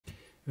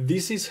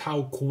This is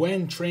how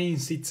Qwen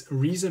trains its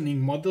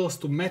reasoning models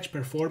to match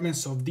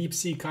performance of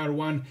DeepSeek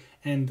R1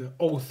 and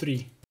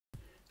O3.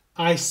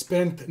 I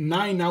spent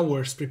 9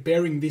 hours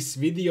preparing this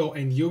video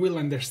and you will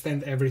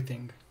understand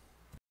everything.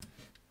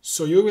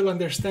 So you will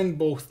understand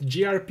both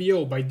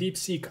GRPO by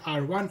DeepSeek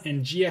R1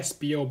 and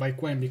GSPO by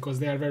Qwen because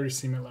they are very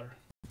similar.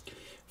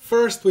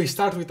 First, we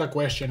start with a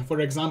question.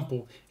 For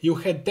example, you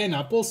had 10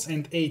 apples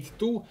and ate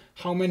 2.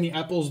 How many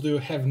apples do you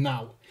have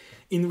now?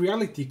 In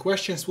reality,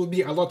 questions will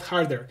be a lot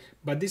harder,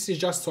 but this is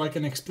just so I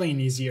can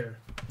explain easier.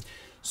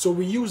 So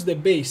we use the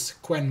base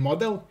Qwen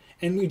model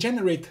and we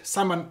generate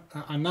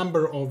a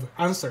number of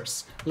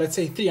answers. Let's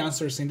say 3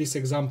 answers in this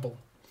example.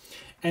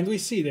 And we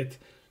see that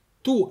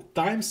 2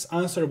 times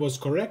answer was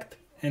correct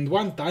and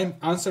 1 time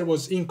answer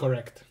was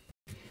incorrect.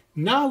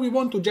 Now we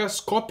want to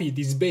just copy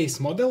this base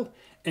model,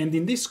 and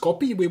in this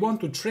copy we want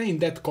to train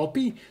that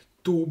copy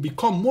to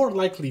become more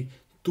likely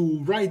to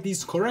write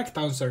these correct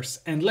answers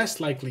and less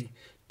likely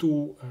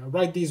to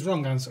write these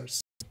wrong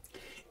answers.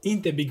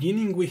 In the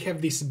beginning we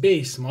have this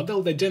base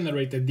model that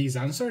generated these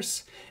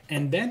answers,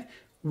 and then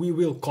we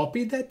will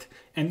copy that,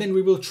 and then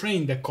we will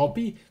train the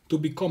copy to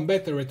become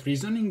better at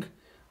reasoning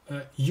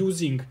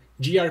using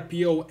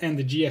GRPO and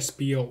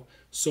GSPO.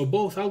 So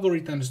both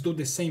algorithms do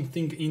the same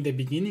thing in the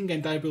beginning,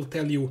 and I will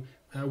tell you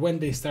when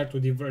they start to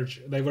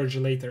diverge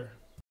later.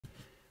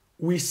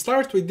 We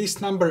start with this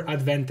number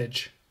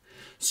advantage.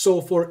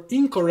 So for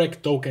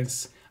incorrect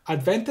tokens,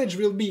 advantage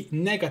will be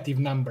negative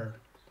number.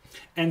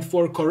 And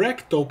for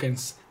correct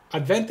tokens,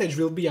 advantage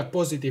will be a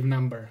positive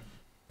number.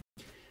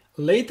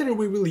 Later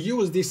we will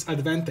use this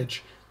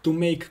advantage to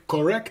make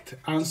correct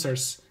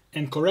answers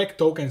and correct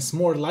tokens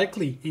more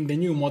likely in the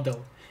new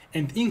model,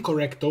 and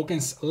incorrect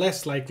tokens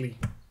less likely.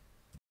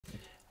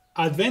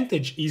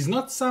 Advantage is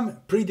not some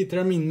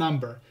predetermined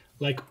number,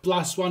 like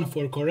 +1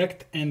 for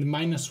correct and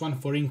 -1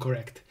 for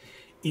incorrect.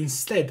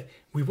 Instead,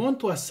 we want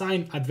to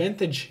assign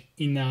advantage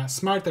in a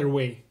smarter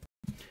way.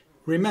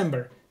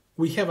 Remember,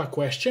 we have a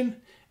question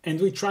and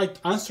we try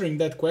answering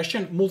that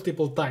question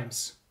multiple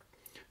times.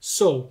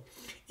 So,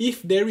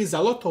 if there is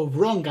a lot of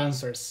wrong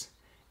answers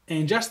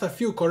and just a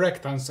few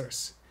correct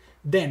answers,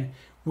 then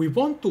we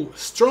want to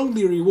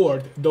strongly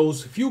reward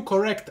those few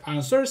correct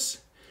answers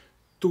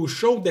to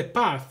show the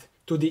path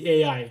to the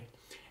AI.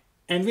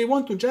 And we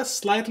want to just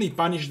slightly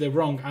punish the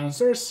wrong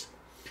answers.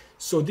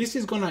 So this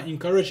is gonna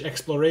encourage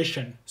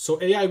exploration.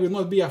 So AI will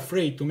not be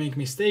afraid to make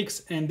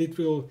mistakes and it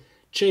will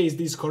chase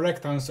these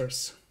correct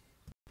answers.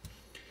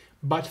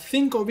 But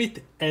think of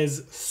it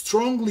as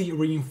strongly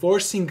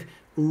reinforcing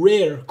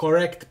rare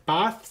correct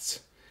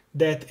paths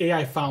that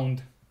AI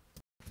found.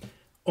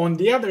 On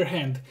the other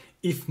hand,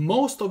 if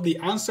most of the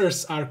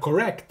answers are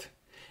correct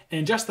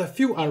and just a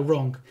few are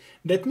wrong,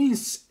 that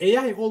means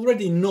AI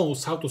already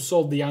knows how to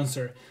solve the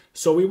answer.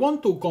 So we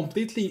want to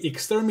completely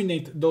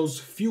exterminate those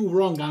few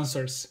wrong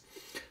answers.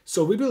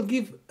 So we will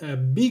give a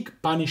big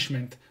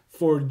punishment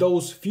for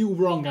those few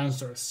wrong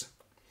answers.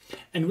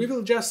 And we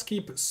will just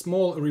keep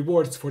small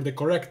rewards for the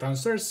correct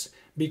answers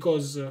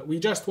because we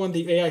just want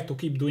the AI to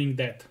keep doing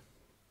that.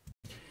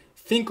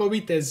 Think of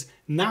it as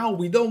now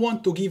we don't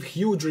want to give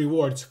huge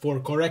rewards for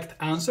correct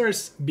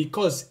answers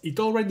because it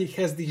already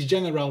has this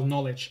general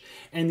knowledge.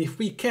 And if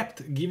we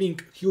kept giving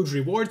huge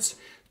rewards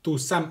to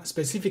some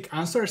specific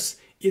answers,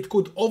 it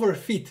could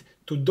overfit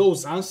to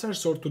those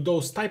answers or to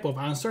those type of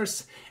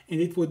answers, and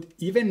it would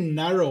even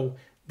narrow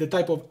the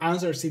type of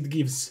answers it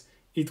gives.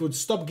 It would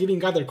stop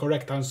giving other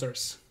correct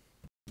answers.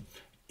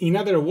 In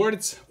other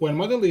words, when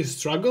model is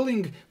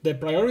struggling, the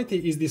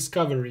priority is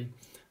discovery.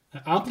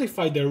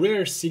 Amplify the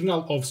rare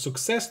signal of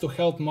success to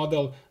help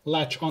model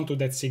latch onto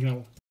that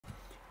signal.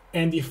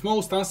 And if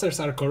most answers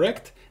are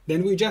correct,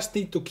 then we just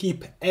need to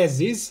keep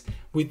as is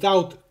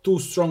without too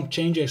strong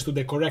changes to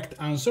the correct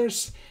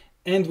answers,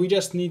 and we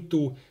just need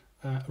to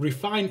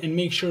refine and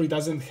make sure it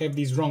doesn't have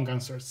these wrong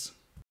answers.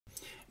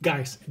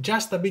 Guys,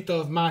 just a bit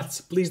of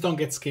maths, please don't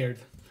get scared.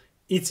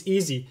 It's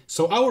easy.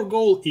 So our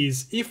goal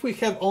is if we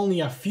have only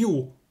a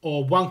few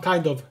or one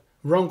kind of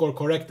wrong or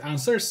correct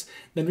answers,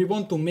 then we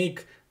want to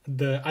make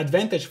the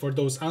advantage for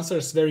those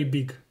answers very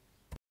big.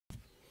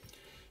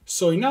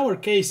 So in our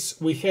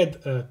case, we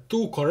had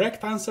 2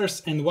 correct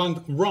answers and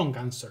 1 wrong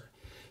answer.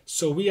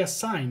 So we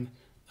assign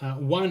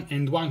 1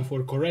 and 1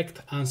 for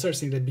correct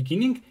answers in the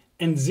beginning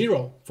and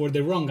 0 for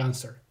the wrong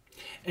answer.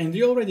 And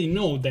we already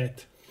know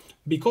that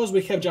because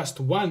we have just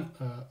 1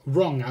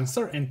 wrong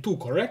answer and 2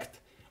 correct,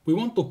 we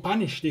want to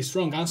punish this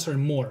wrong answer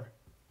more.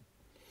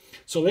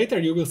 So later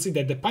you will see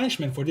that the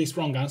punishment for this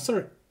wrong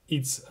answer,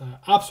 its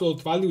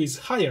absolute value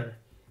is higher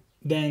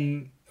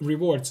than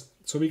rewards.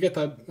 So we get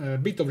a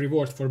bit of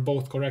reward for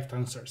both correct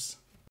answers.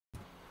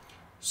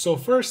 So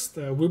first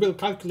we will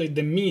calculate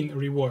the mean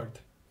reward.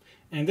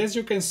 And as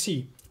you can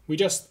see, we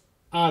just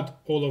add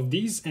all of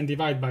these and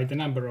divide by the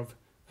number of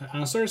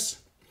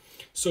answers.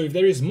 So if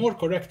there is more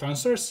correct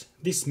answers,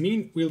 this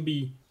mean will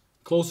be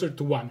closer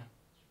to 1.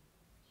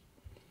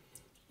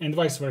 And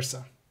vice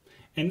versa.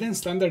 And then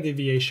standard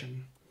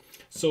deviation.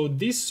 So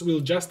this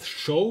will just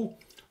show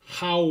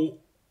how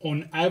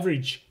on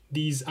average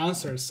these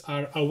answers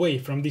are away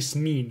from this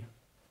mean.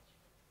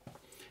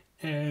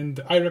 And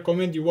I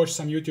recommend you watch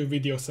some YouTube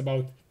videos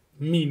about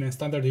mean and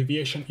standard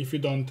deviation if you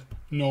don't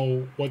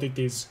know what it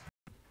is.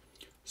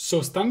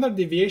 So standard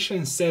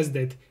deviation says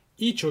that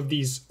each of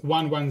these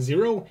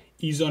 110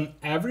 is on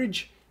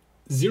average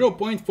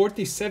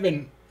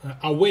 0.47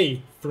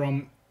 away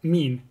from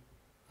mean,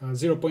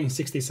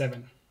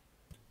 0.67.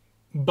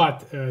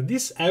 But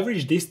this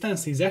average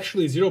distance is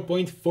actually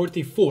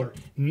 0.44,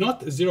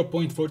 not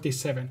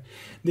 0.47.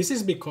 This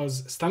is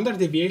because standard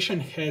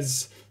deviation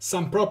has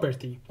some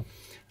property.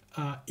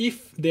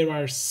 If there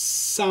are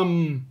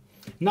some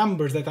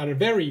numbers that are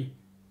very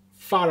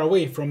far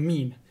away from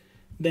mean,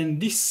 then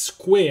this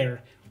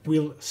square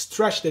will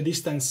stretch the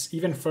distance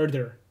even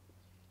further.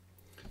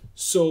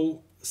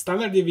 So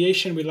standard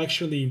deviation will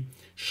actually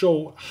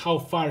show how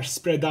far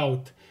spread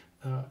out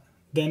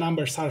the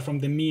numbers are from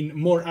the mean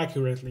more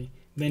accurately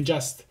than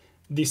just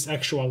this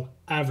actual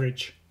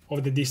average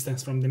of the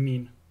distance from the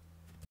mean.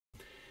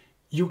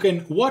 You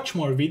can watch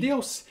more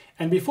videos,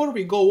 and before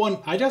we go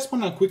on, I just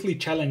want to quickly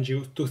challenge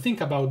you to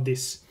think about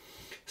this.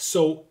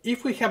 So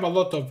if we have a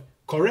lot of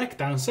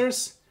correct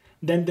answers,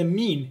 then the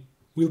mean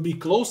will be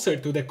closer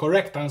to the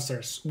correct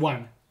answers,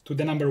 1, to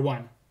the number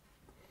 1.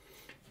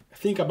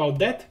 Think about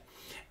that,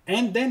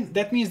 and then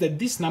that means that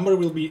this number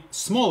will be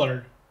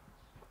smaller.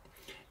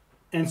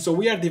 And so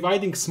we are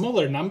dividing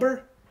smaller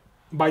number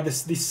by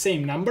this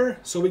same number,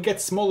 so we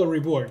get smaller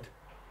reward.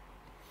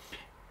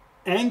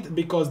 And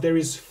because there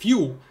is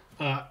few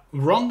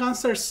wrong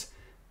answers,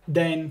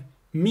 then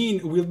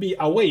mean will be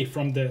away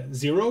from the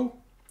 0,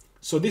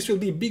 so this will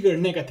be bigger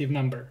negative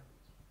number.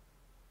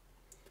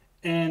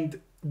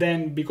 And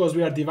then because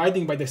we are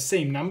dividing by the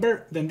same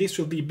number, then this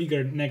will be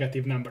bigger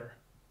negative number.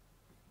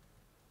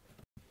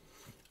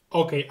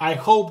 Okay, I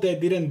hope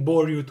that didn't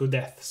bore you to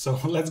death, so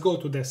let's go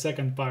to the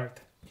second part.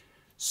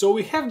 So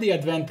we have the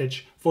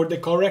advantage for the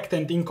correct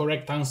and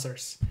incorrect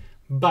answers,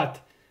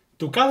 but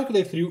to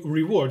calculate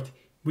reward,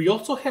 we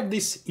also have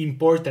this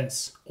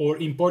importance or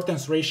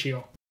importance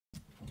ratio.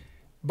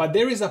 But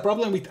there is a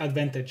problem with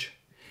advantage.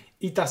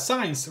 It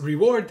assigns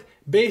reward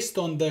based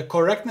on the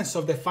correctness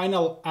of the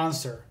final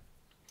answer.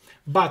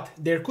 But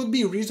there could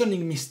be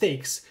reasoning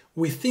mistakes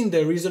within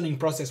the reasoning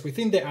process,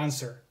 within the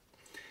answer.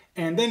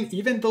 And then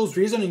even those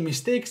reasoning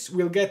mistakes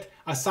will get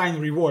assigned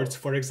rewards,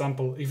 for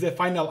example, if the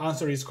final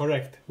answer is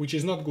correct, which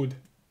is not good.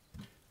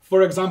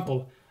 For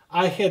example,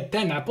 I had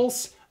 10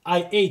 apples,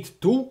 I ate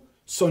 2,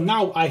 so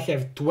now I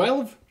have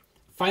 12,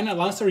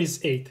 final answer is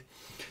 8.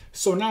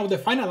 So now the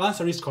final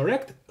answer is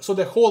correct, so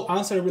the whole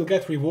answer will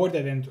get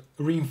rewarded and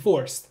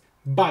reinforced.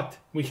 But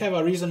we have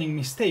a reasoning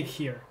mistake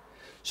here,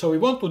 so we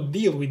want to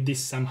deal with this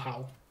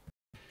somehow.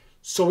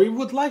 So we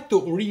would like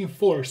to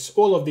reinforce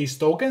all of these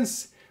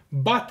tokens,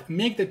 but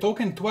make the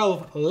token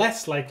 12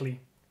 less likely.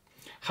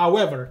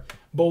 However,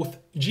 both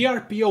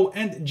GRPO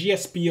and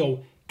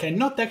GSPO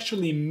cannot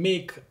actually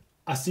make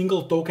a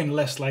single token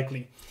less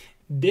likely.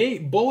 They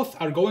both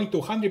are going to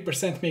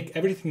 100% make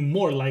everything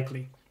more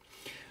likely.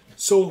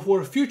 So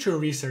for future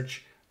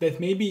research that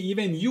maybe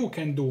even you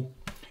can do,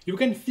 you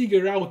can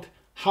figure out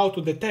how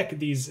to detect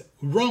these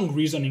wrong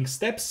reasoning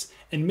steps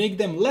and make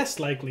them less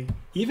likely,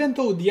 even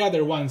though the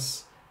other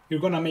ones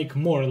you're gonna make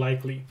more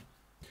likely.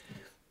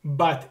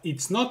 But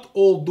it's not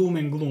all doom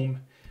and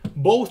gloom.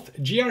 Both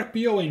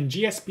GRPO and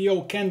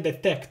GSPO can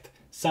detect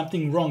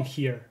something wrong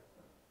here.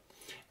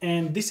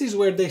 And this is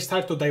where they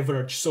start to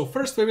diverge. So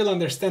first we will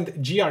understand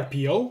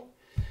GRPO,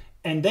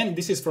 and then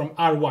this is from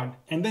R1,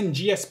 and then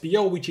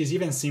GSPO, which is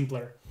even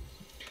simpler.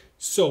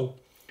 So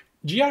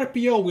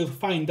GRPO will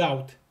find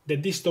out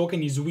that this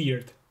token is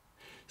weird.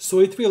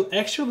 So it will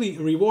actually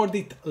reward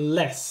it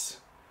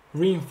less,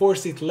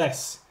 reinforce it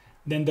less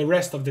than the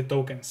rest of the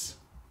tokens.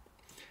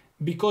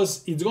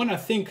 Because it's gonna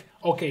think,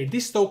 okay,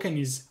 this token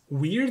is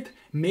weird,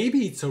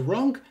 maybe it's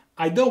wrong,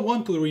 I don't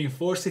want to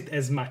reinforce it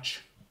as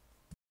much.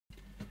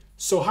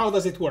 So how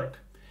does it work?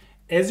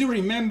 As you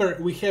remember,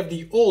 we have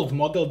the old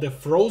model, the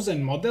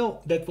frozen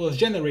model that was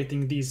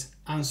generating these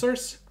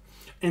answers,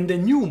 and the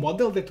new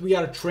model that we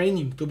are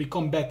training to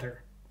become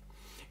better.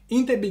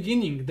 In the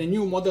beginning, the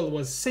new model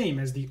was same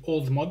as the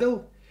old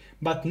model,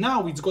 but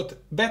now it's got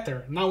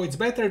better. Now it's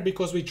better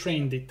because we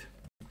trained it,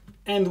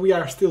 and we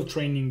are still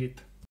training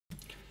it.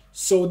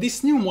 So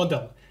this new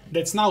model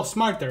that's now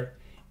smarter,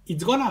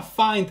 it's gonna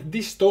find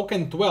this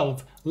token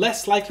 12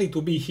 less likely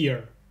to be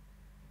here.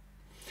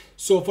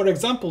 So for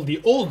example,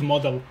 the old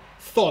model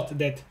thought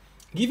that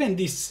given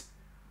this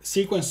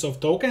sequence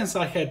of tokens,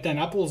 I had 10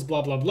 apples,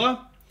 blah, blah,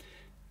 blah,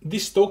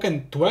 this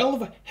token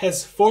 12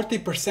 has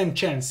 40%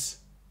 chance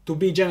to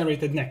be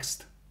generated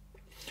next.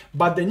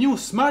 But the new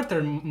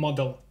smarter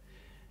model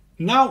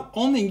now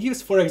only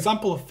gives, for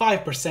example,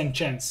 5%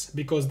 chance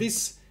because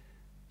this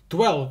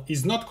 12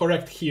 is not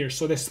correct here,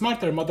 so the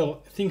smarter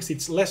model thinks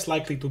it's less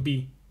likely to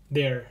be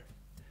there.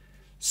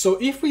 So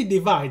if we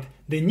divide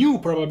the new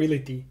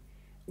probability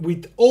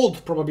with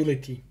old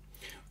probability,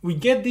 we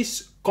get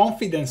this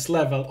confidence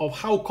level of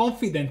how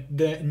confident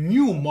the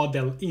new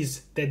model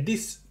is that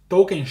this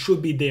token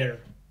should be there.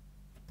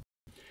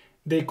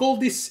 They call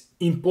this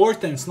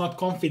importance, not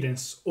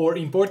confidence, or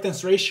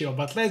importance ratio,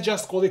 but let's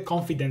just call it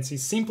confidence.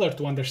 It's simpler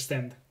to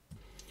understand.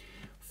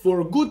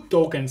 For good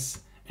tokens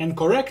and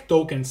correct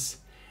tokens,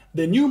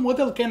 the new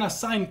model can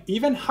assign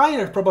even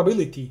higher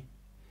probability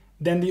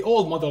than the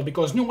old model,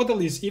 because new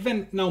model is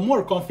even now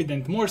more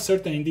confident, more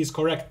certain in these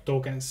correct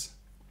tokens.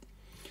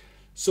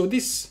 So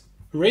this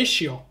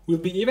ratio will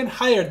be even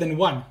higher than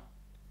 1,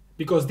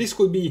 because this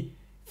could be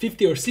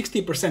 50 or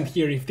 60%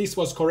 here if this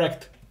was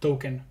correct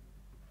token.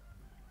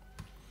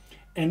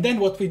 And then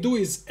what we do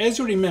is, as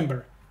you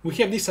remember, we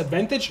have this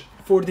advantage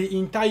for the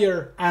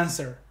entire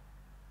answer.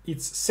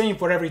 It's same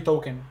for every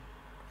token.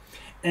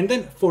 And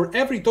then for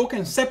every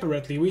token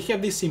separately, we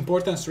have this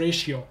importance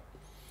ratio.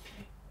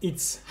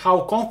 It's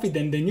how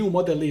confident the new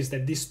model is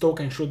that this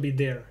token should be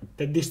there,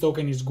 that this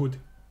token is good.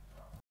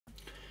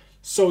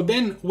 So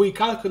then we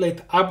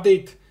calculate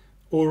update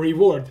or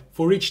reward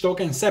for each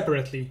token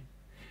separately.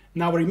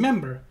 Now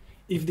remember,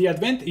 if the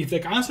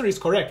answer is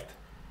correct,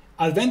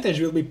 advantage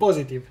will be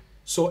positive,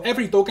 so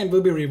every token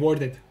will be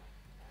rewarded.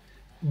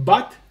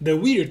 But the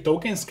weird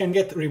tokens can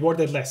get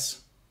rewarded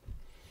less.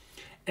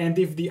 And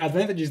if the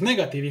advantage is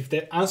negative, if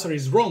the answer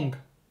is wrong,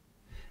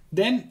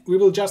 then we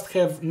will just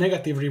have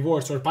negative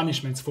rewards or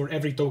punishments for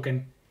every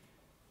token,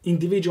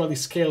 individually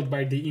scaled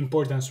by the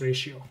importance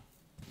ratio.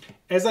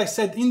 As I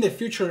said, in the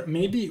future,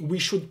 maybe we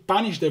should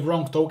punish the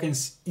wrong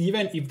tokens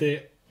even if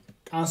the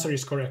answer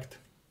is correct.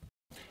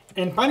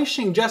 And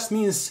punishing just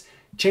means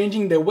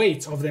changing the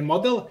weights of the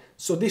model,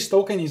 so this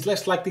token is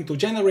less likely to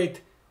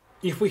generate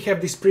if we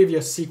have this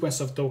previous sequence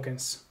of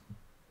tokens.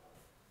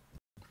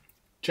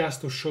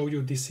 Just to show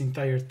you this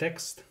entire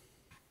text.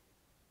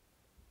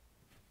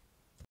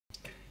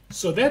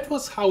 So that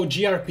was how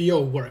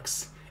GRPO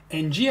works.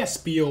 And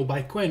GSPO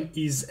by Qwen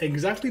is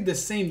exactly the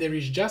same, there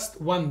is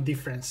just one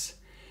difference.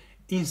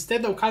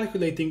 Instead of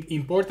calculating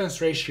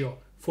importance ratio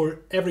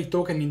for every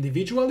token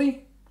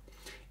individually,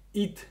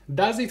 it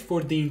does it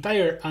for the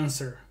entire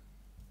answer.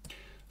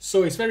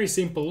 So it's very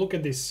simple, look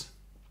at this.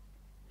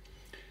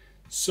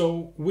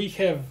 So we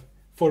have,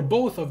 for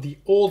both of the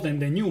old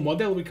and the new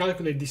model, we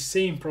calculate the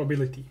same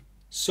probability.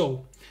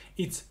 So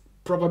it's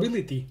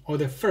probability of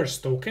the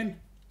first token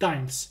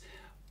times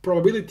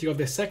probability of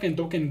the second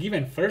token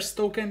given first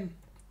token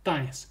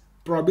times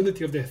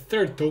probability of the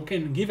third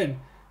token given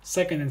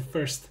second and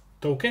first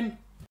token,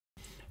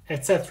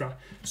 etc.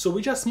 So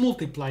we just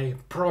multiply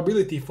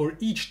probability for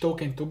each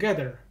token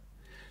together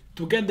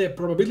to get the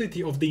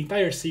probability of the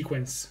entire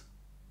sequence.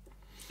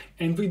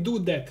 And we do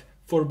that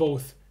for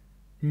both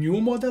new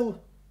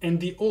model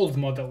and the old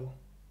model.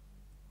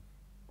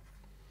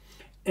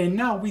 And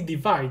now we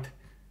divide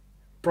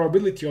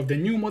probability of the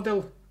new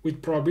model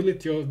with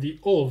probability of the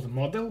old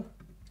model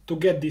to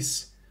get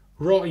this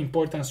raw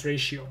importance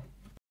ratio.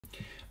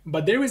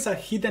 But there is a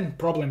hidden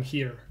problem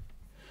here.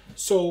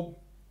 So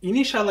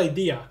initial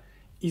idea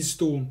is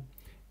to,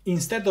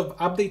 instead of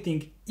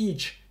updating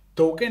each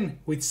token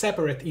with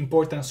separate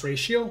importance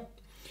ratio,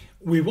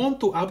 we want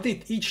to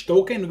update each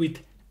token with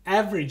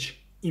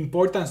average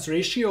importance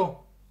ratio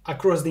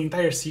across the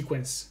entire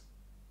sequence.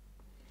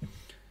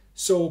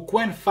 So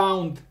Qwen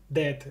found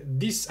that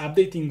this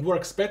updating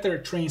works better,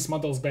 trains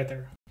models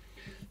better.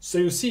 So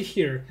you see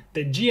here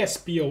that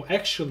GSPO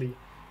actually,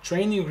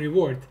 training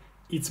reward,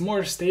 it's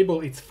more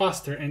stable, it's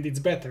faster, and it's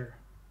better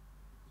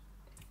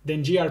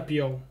than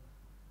GRPO.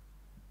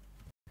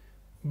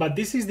 But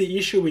this is the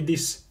issue with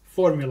this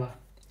formula.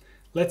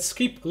 Let's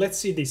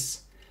see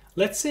this.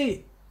 Let's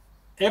say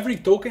every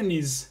token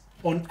is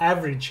on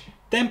average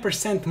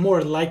 10%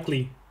 more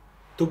likely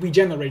to be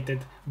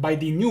generated by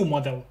the new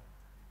model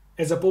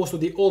as opposed to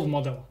the old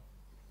model.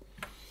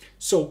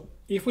 So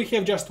if we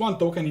have just one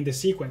token in the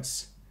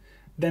sequence,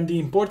 then the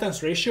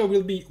importance ratio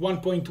will be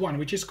 1.1,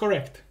 which is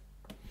correct.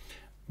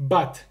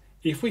 But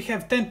if we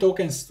have 10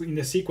 tokens in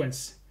the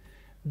sequence,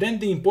 then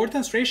the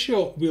importance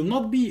ratio will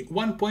not be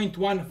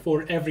 1.1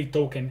 for every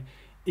token.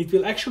 It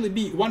will actually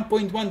be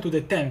 1.1 to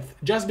the 10th,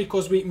 just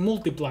because we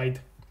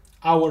multiplied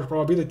our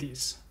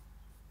probabilities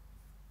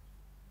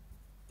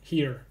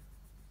here.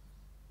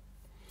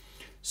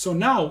 So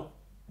now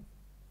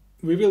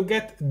we will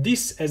get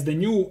this as the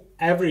new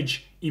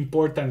average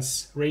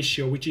importance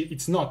ratio, which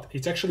it's not,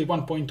 it's actually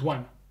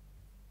 1.1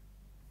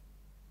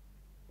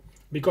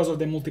 because of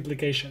the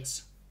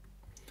multiplications.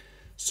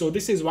 So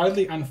this is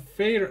wildly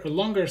unfair.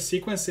 Longer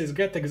sequences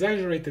get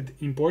exaggerated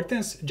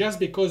importance just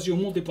because you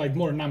multiplied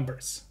more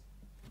numbers.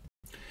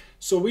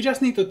 So we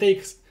just need to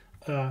take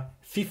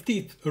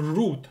 50th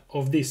root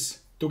of this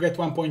to get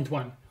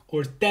 1.1,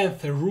 or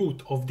 10th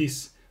root of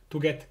this to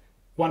get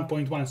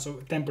 1.1, so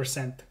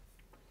 10%.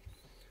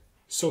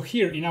 So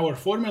here in our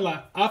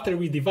formula, after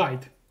we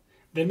divide,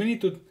 then we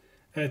need to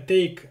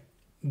take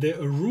the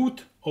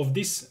root of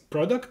this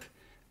product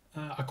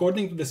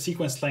according to the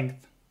sequence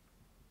length.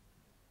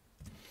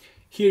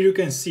 Here you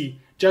can see,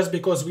 just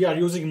because we are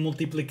using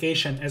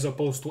multiplication as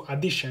opposed to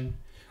addition,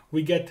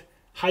 we get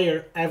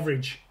higher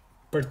average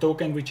per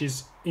token, which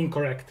is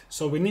incorrect.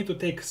 So we need to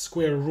take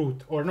square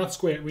root, or not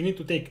square, we need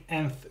to take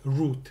nth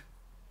root.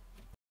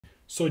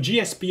 So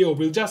GSPO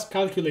will just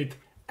calculate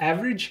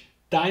average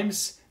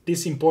times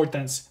this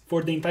importance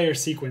for the entire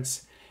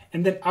sequence,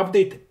 and then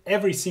update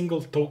every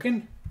single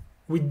token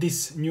with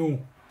this new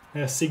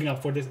signal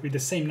with the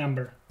same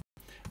number.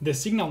 The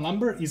signal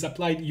number is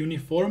applied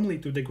uniformly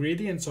to the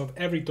gradients of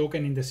every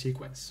token in the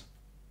sequence.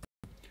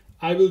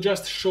 I will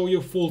just show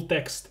you full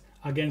text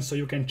again so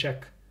you can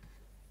check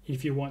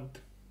if you want.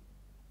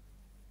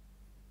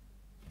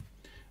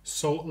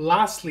 So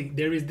lastly,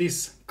 there is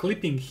this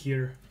clipping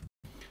here.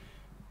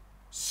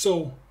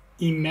 So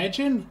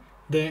imagine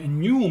the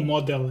new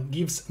model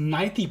gives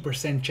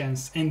 90%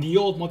 chance and the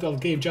old model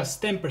gave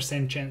just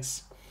 10%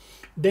 chance.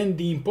 Then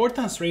the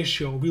importance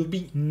ratio will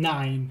be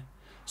 9.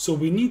 So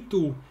we need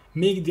to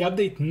make the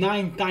update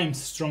 9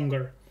 times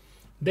stronger.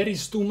 That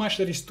is too much,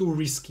 that is too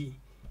risky.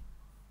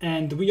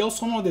 And we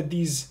also know that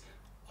these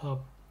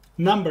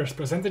numbers,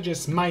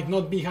 percentages, might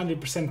not be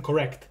 100%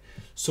 correct.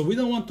 So we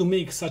don't want to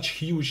make such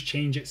huge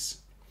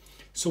changes.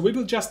 So we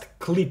will just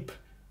clip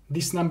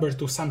this number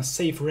to some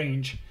safe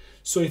range.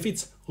 So if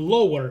it's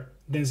lower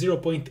than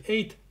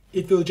 0.8,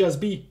 it will just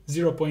be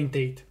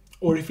 0.8.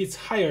 Or if it's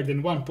higher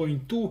than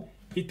 1.2,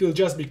 it will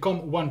just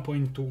become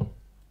 1.2.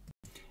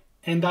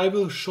 And I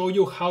will show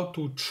you how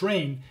to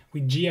train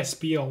with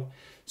GSPO.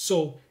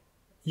 So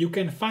you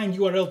can find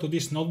URL to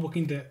this notebook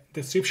in the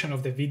description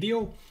of the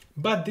video,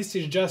 but this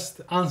is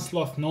just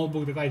Unsloth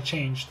notebook that I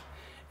changed.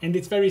 And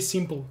it's very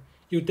simple.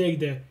 You take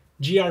the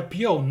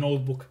GRPO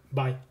notebook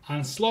by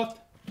Unsloth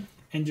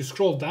and you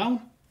scroll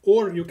down,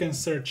 or you can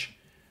search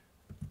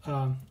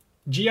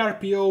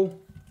GRPO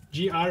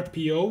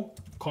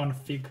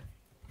config.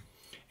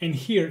 And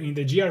here in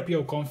the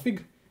GRPO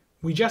config,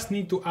 we just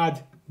need to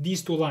add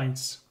these 2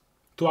 lines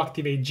to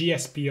activate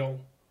GSPO.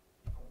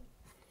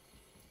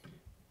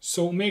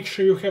 So make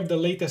sure you have the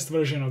latest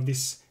version of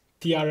this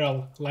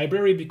TRL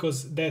library,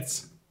 because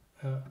that's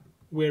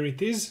where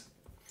it is.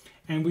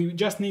 And we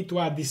just need to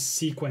add this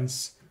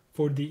sequence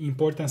for the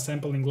importance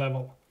sampling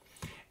level.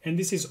 And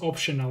this is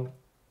optional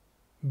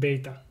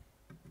beta.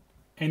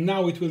 And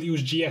now it will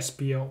use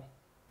GSPO.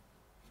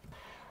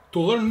 To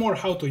learn more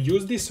how to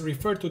use this,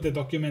 refer to the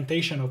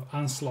documentation of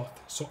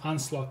Unsloth. So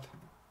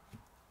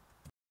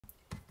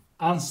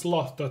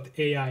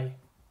unsloth.ai.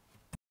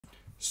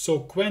 So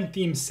Qwen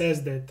team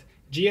says that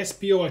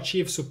GSPO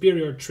achieves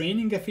superior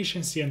training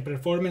efficiency and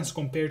performance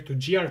compared to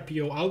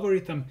GRPO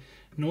algorithm,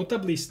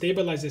 notably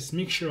stabilizes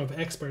mixture of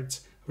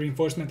experts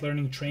reinforcement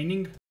learning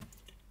training,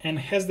 and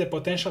has the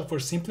potential for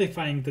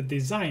simplifying the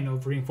design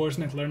of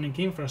reinforcement learning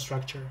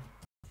infrastructure.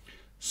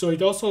 So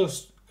it also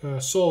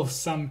solves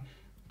some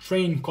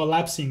train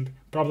collapsing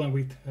problem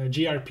with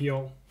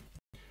GRPO.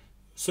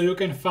 So you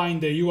can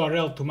find the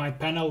URL to my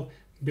panel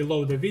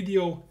below the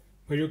video,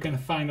 where you can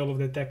find all of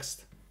the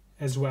text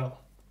as well.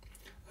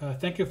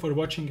 Thank you for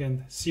watching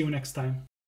and see you next time.